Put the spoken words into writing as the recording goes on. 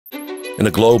In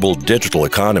a global digital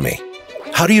economy,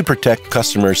 how do you protect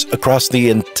customers across the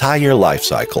entire life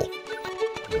cycle?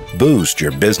 Boost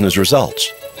your business results.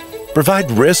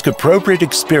 Provide risk-appropriate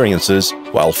experiences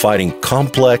while fighting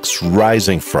complex,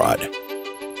 rising fraud.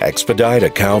 Expedite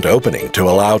account opening to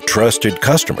allow trusted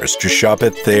customers to shop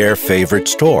at their favorite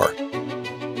store.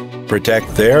 Protect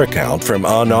their account from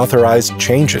unauthorized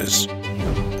changes.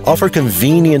 Offer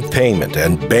convenient payment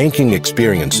and banking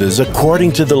experiences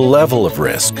according to the level of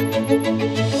risk.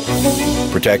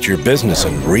 Protect your business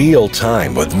in real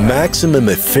time with maximum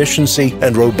efficiency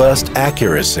and robust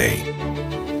accuracy.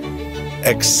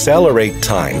 Accelerate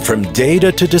time from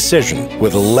data to decision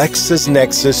with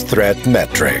LexisNexis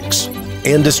ThreatMetrix.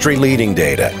 Industry-leading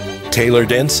data,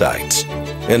 tailored insights,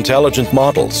 intelligent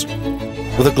models,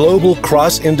 with a global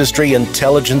cross-industry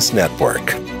intelligence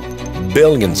network.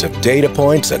 Billions of data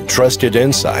points and trusted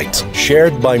insights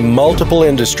shared by multiple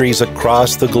industries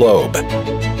across the globe.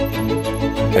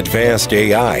 Advanced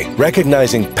AI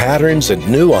recognizing patterns and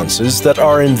nuances that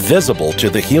are invisible to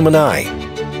the human eye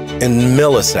in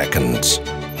milliseconds.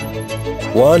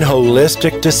 One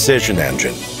holistic decision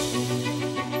engine.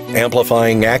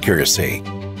 Amplifying accuracy,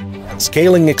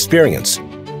 scaling experience,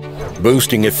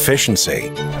 boosting efficiency,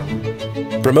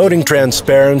 promoting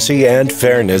transparency and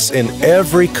fairness in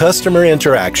every customer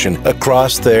interaction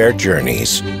across their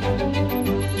journeys.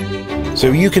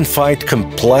 So you can fight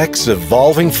complex,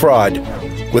 evolving fraud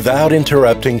without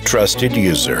interrupting trusted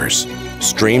users.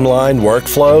 Streamline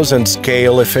workflows and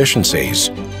scale efficiencies.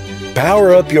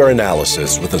 Power up your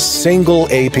analysis with a single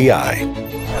API.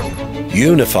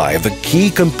 Unify the key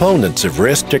components of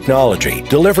risk technology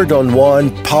delivered on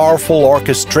one powerful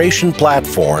orchestration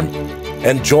platform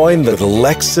and join the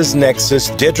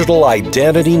LexisNexis Digital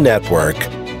Identity Network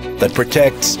that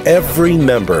protects every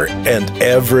member and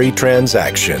every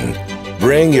transaction.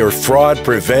 Bring your fraud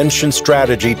prevention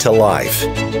strategy to life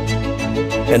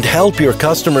and help your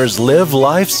customers live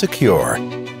life secure,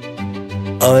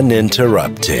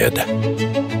 uninterrupted.